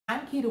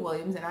Keita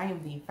Williams, and I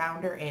am the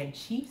founder and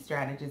chief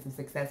strategist of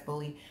Success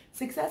Bully.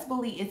 Success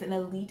Bully is an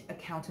elite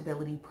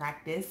accountability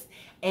practice,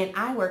 and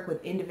I work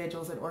with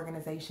individuals and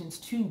organizations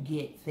to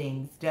get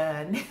things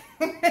done.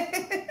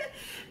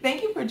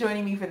 Thank you for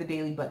joining me for the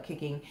Daily Butt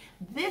Kicking.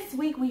 This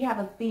week we have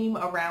a theme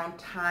around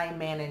time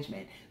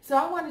management. So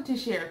I wanted to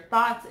share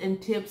thoughts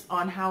and tips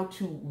on how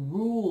to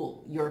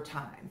rule your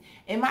time.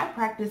 In my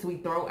practice, we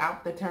throw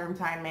out the term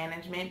time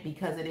management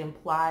because it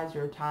implies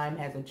your time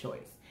has a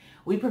choice.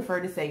 We prefer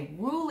to say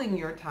ruling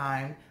your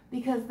time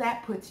because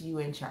that puts you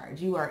in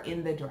charge. You are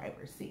in the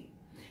driver's seat.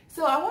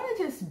 So I want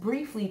to just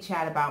briefly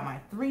chat about my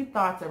 3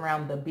 thoughts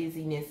around the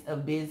busyness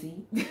of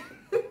busy.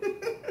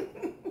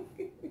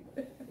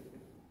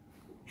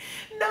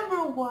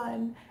 Number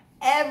 1,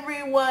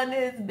 everyone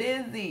is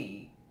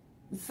busy.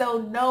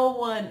 So no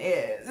one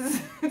is.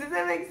 Does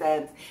that make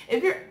sense?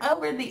 If you're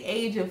over the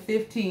age of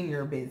 15,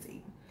 you're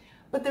busy.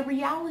 But the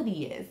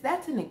reality is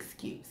that's an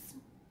excuse.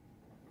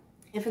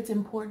 If it's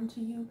important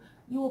to you,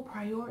 you will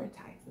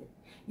prioritize it.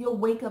 You'll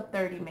wake up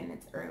 30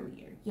 minutes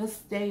earlier. You'll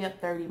stay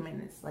up 30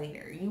 minutes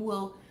later. You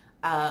will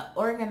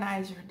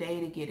organize your day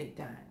to get it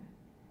done.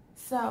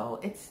 So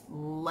it's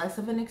less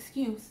of an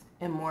excuse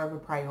and more of a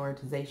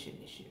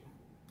prioritization issue.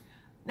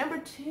 Number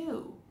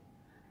 2,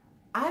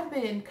 I've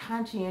been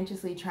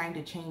conscientiously trying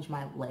to change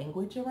my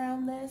language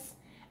around this,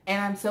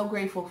 and I'm so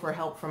grateful for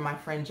help from my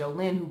friend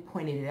Jolynn who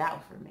pointed it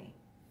out for me.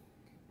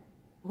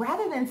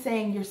 Rather than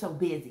saying you're so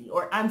busy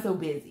or I'm so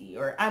busy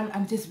or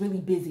I'm just really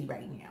busy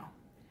right now,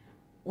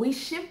 we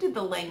shifted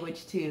the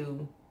language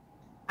to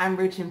I'm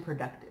rich and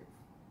productive.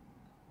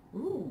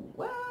 Ooh,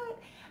 what?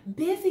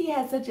 Busy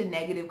has such a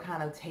negative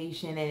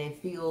connotation, and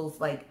it feels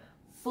like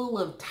full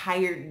of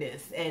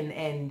tiredness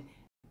and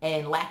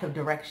lack of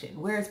direction.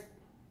 Whereas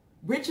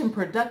rich and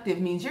productive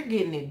means you're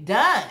getting it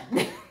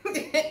done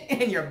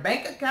and your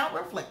bank account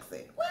reflects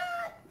it.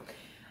 What?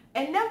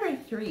 And number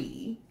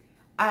 3,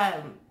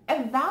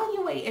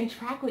 evaluate and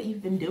track what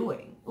you've been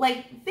doing.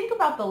 Like, think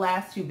about the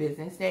last 2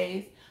 business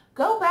days.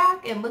 Go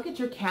back and look at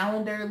your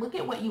calendar, look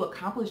at what you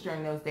accomplished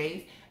during those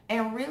days,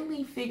 and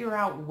really figure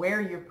out where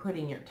you're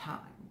putting your time.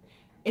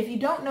 If you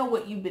don't know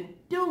what you've been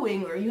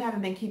doing or you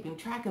haven't been keeping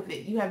track of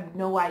it, you have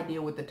no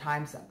idea what the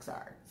time sucks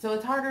are. So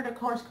it's harder to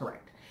course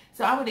correct.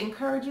 So I would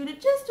encourage you to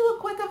just do a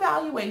quick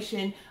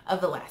evaluation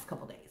of the last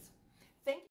couple days.